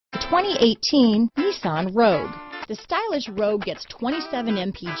2018 Nissan Rogue. The stylish Rogue gets 27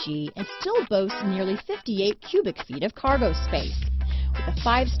 mpg and still boasts nearly 58 cubic feet of cargo space. With a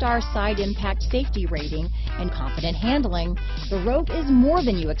 5-star side impact safety rating and confident handling, the Rogue is more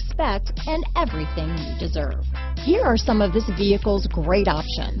than you expect and everything you deserve. Here are some of this vehicle's great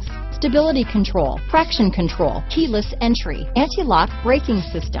options: stability control, traction control, keyless entry, anti-lock braking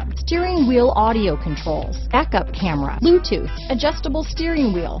system, steering wheel audio controls, backup camera, Bluetooth, adjustable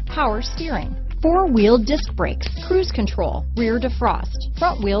steering wheel, power steering, 4-wheel disc brakes, cruise control, rear defrost,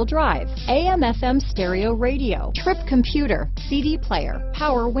 front-wheel drive, AM/FM stereo radio, trip computer, CD player,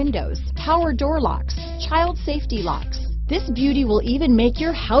 power windows, power door locks, child safety locks. This beauty will even make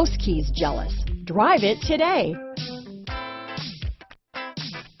your house keys jealous. Drive it today.